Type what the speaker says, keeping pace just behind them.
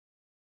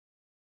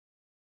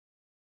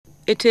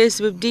It is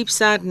with deep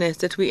sadness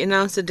that we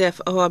announce the death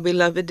of our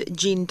beloved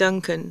Jean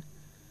Duncan,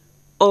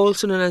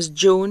 also known as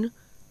Joan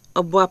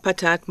of Bois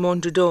Patat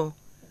Mondudor,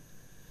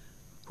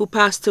 who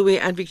passed away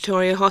at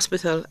Victoria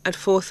Hospital at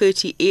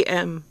 4:30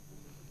 a.m.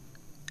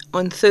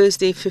 on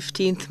Thursday,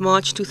 15th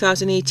March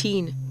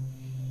 2018.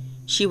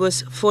 She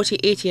was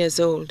 48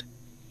 years old.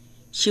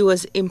 She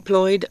was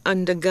employed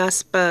under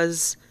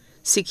Gaspar's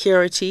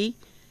security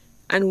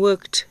and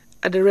worked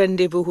at the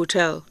Rendezvous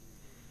Hotel.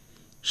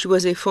 She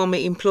was a former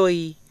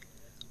employee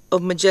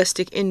of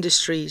Majestic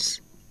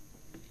Industries.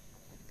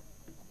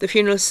 The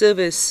funeral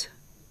service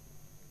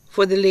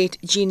for the late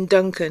Jean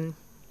Duncan,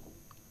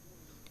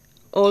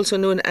 also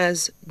known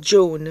as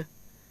Joan,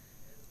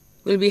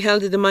 will be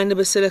held at the Minor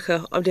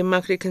Basilica of the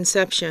Immaculate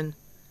Conception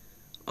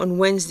on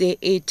Wednesday,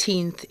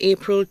 18th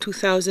April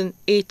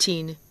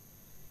 2018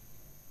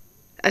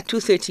 at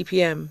 2:30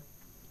 p.m.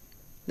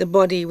 The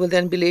body will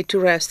then be laid to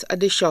rest at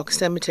the Shock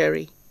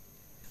Cemetery.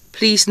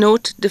 Please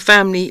note, the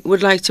family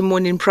would like to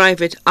mourn in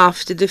private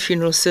after the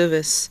funeral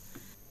service.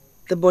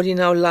 The body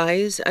now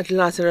lies at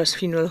Lazarus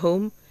Funeral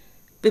Home,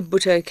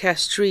 Bibuta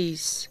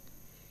Castries.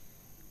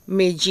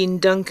 May Jean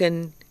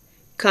Duncan,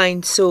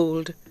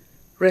 kind-souled,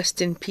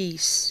 rest in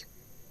peace.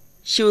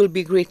 She will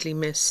be greatly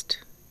missed.